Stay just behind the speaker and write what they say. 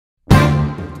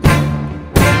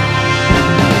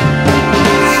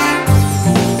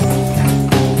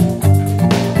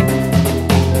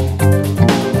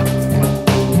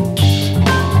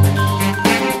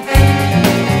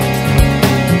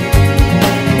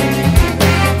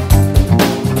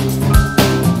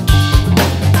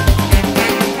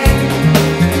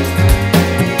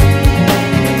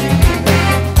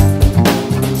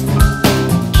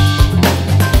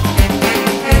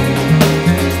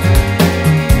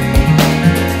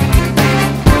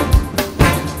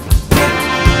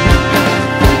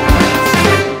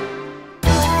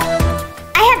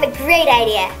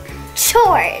idea.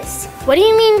 Chores. What do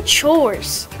you mean,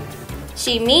 chores?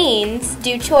 She means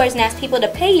do chores and ask people to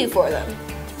pay you for them.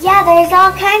 Yeah, there's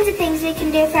all kinds of things we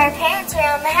can do for our parents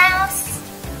around the house.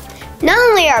 Not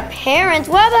only our parents,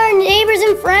 what about our neighbors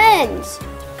and friends?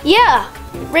 Yeah,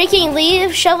 raking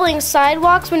leaves, shoveling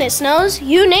sidewalks when it snows,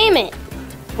 you name it.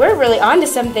 We're really onto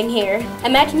something here.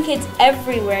 Imagine kids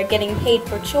everywhere getting paid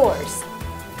for chores.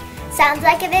 Sounds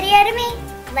like a video to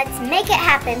me. Let's make it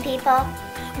happen, people.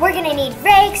 We're gonna need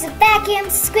rakes,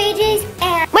 vacuums, squeegees,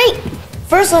 and... Wait,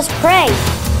 first let's pray.